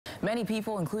Many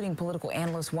people, including political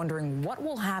analysts, wondering what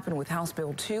will happen with House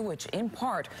Bill 2, which in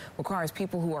part requires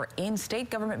people who are in state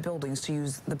government buildings to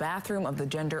use the bathroom of the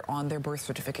gender on their birth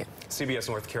certificate. CBS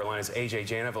North Carolina's AJ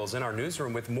Janeville is in our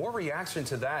newsroom with more reaction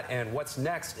to that and what's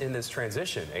next in this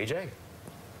transition. AJ?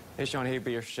 Hey, Sean. Hey,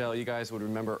 Michelle. You guys would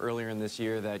remember earlier in this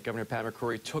year that Governor Pat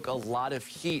McCrory took a lot of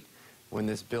heat when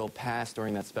this bill passed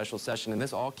during that special session, and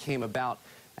this all came about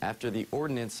after the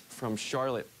ordinance from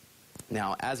Charlotte.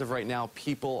 Now, as of right now,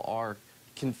 people are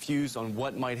confused on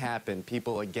what might happen.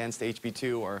 People against HB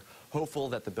 2 are hopeful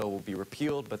that the bill will be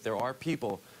repealed, but there are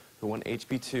people who want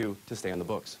HB 2 to stay on the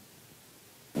books.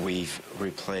 We've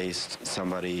replaced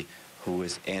somebody who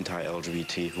is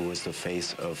anti-LGBT, who is the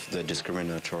face of the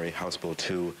discriminatory House Bill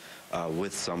 2,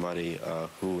 with somebody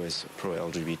who is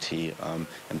pro-LGBT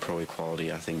and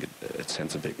pro-equality. I think it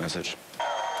sends a big message.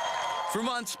 For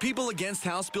months, people against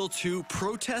House Bill 2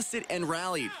 protested and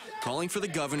rallied, calling for the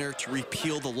governor to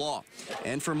repeal the law.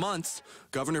 And for months,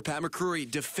 Governor Pat McCrory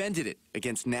defended it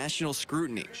against national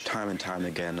scrutiny. Time and time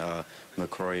again,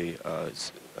 McCrory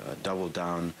doubled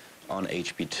down on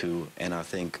HB 2, and I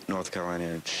think North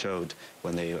Carolina showed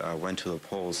when they went to the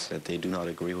polls that they do not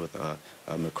agree with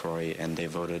McCrory, and they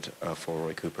voted for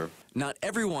Roy Cooper. Not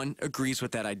everyone agrees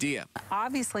with that idea.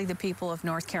 Obviously, the people of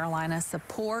North Carolina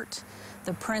support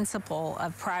the principle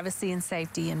of privacy and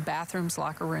safety in bathrooms,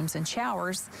 locker rooms, and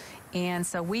showers, and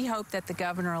so we hope that the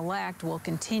governor-elect will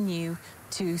continue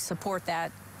to support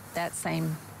that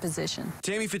same position.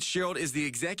 Tammy Fitzgerald is the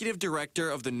executive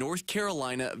director of the North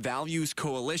Carolina Values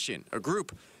Coalition, a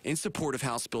group in support of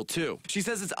House Bill 2. She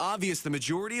says it's obvious the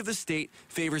majority of the state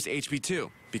favors HB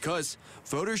 2 because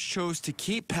voters chose to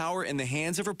keep power in the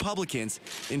hands of Republicans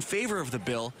in favor of the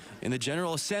bill in the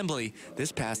General Assembly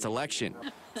this past election.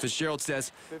 Fitzgerald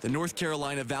says the North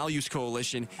Carolina Values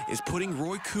Coalition is putting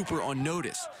Roy Cooper on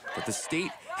notice that the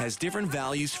state has different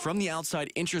values from the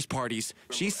outside interest parties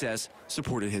she says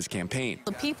supported his campaign.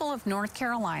 The people of North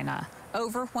Carolina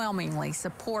overwhelmingly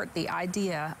support the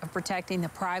idea of protecting the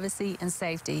privacy and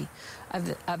safety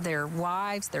of their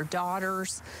wives, their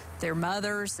daughters, their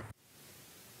mothers.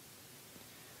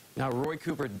 Now, Roy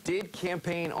Cooper did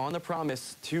campaign on the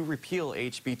promise to repeal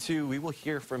HB 2. We will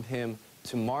hear from him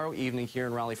tomorrow evening here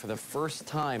in Raleigh for the first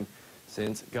time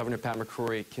since Governor Pat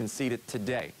McCrory conceded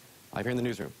today. Live here in the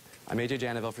newsroom, I'm AJ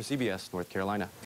Janeville for CBS North Carolina.